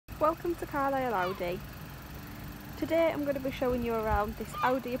Welcome to Carlisle Audi. Today I'm going to be showing you around this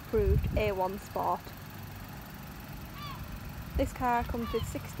Audi approved A1 Sport. This car comes with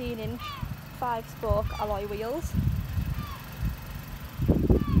 16-inch 5-spoke alloy wheels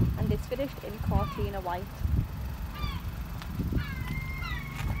and is finished in Cortina white.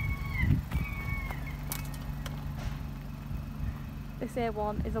 This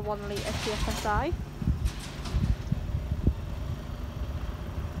A1 is a 1 litre TFSI.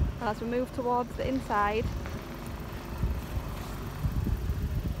 As we move towards the inside,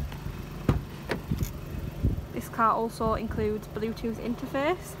 this car also includes Bluetooth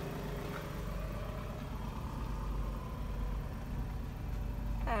interface.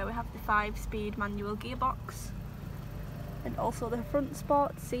 We have the 5-speed manual gearbox and also the front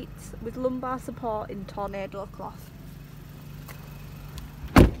sport seats with lumbar support in tornado cloth.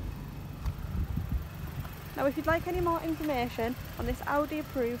 Now if you'd like any more information on this Audi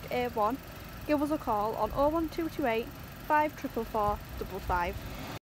approved A1, give us a call on 01228 544 55.